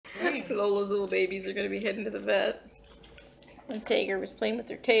Lola's little babies are going to be heading to the vet. And Tiger was playing with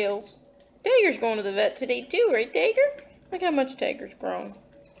their tails. Tiger's going to the vet today too, right, Tiger? Look how much Tiger's grown.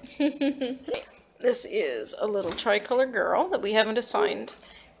 This is a little tricolor girl that we haven't assigned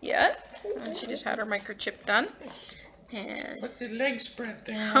yet. She just had her microchip done. And what's the leg spread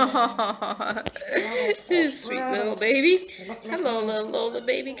there? Sweet little baby. Hello, little Lola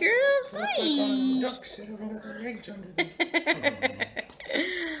baby girl. Hi.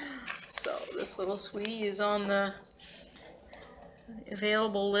 So this little sweetie is on the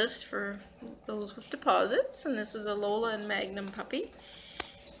available list for those with deposits, and this is a Lola and Magnum puppy.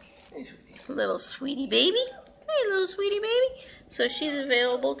 Little sweetie baby. Hey, little sweetie baby. So she's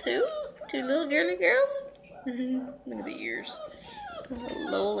available too. Two little girly girls. Look at the ears. Little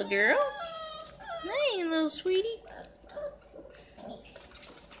Lola girl. Hey, little sweetie.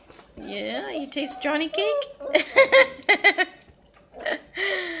 Yeah, you taste Johnny cake?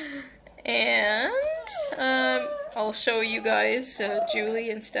 And I'll show you guys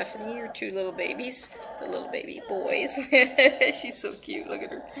Julie and Stephanie, your two little babies. The little baby boys. She's so cute. Look at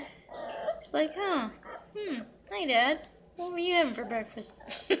her. She's like, huh? Hi, Dad. What were you having for breakfast?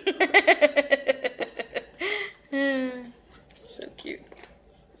 So cute.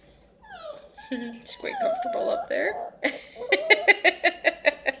 She's quite comfortable up there.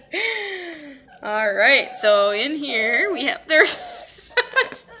 Alright, so in here we have, there's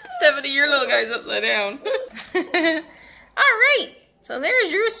Stephanie, your little guy's upside down. Alright, so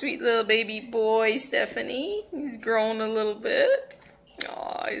there's your sweet little baby boy, Stephanie. He's grown a little bit.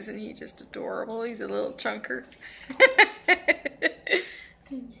 Aw, isn't he just adorable? He's a little chunker.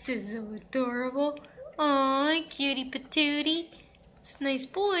 Just so adorable. Aw, cutie patootie. It's a nice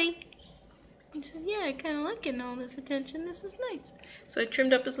boy. He says, yeah, I kind of like getting all this attention. This is nice. So I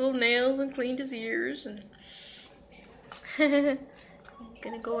trimmed up his little nails and cleaned his ears. And I'm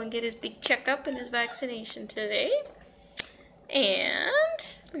going to go and get his big checkup and his vaccination today.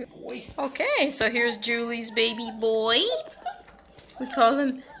 And, okay, so here's Julie's baby boy. We call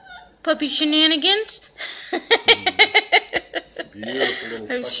him Puppy Shenanigans.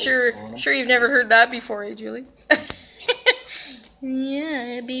 I'm sure you've never heard that before, eh, Julie?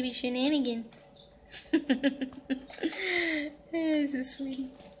 Yeah, baby shenanigan. This is sweet.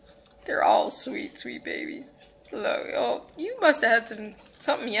 They're all sweet, sweet babies. Look, oh, you must have had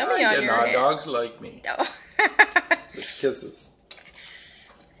something yummy on your hand. Dogs like me. No. It's kisses.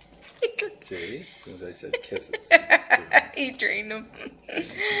 See, as soon as I said kisses. He trained them.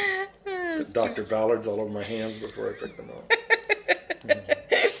 Put Dr. Ballard's all over my hands before I picked them up.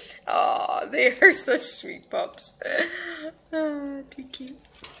 Aw, they are such sweet pups. Oh, too cute.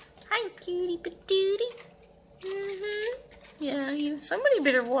 Hi, cutie patootie. Yeah, somebody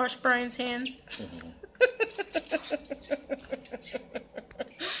better wash Brian's hands.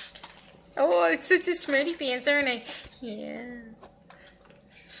 Oh, I'm such a smarty pants, aren't I? Yeah.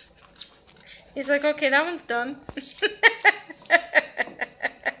 He's like, okay, that one's done.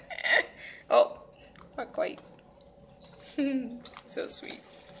 Oh, not quite. So sweet.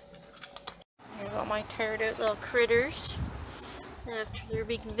 Here's all my tired out little critters after their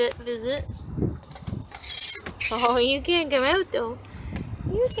big vet visit. Oh, you can't come out though.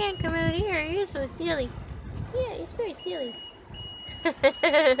 You can't come out here. You're so silly. Yeah, it's very silly.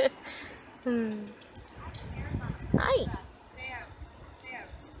 Hi.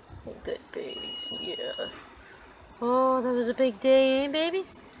 Good babies, yeah. Oh, that was a big day, eh,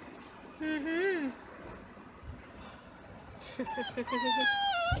 babies? Mm-hmm.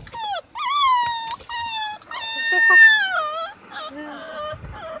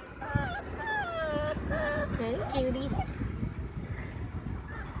 Hey, cuties.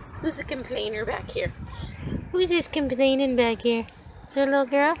 Who's a complainer back here? Who's this complaining back here? Is that a little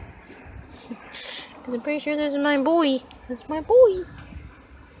girl? Because I'm pretty sure this is my boy. That's my boy.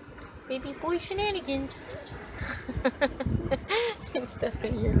 Baby boy shenanigans. And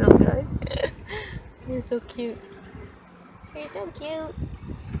Stephanie, your little guy. You're so cute. You're so cute.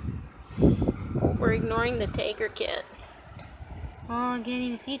 Oh, we're ignoring the tiger cat. Oh, I can't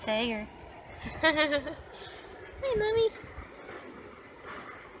even see Tiger. Hi, Lummy.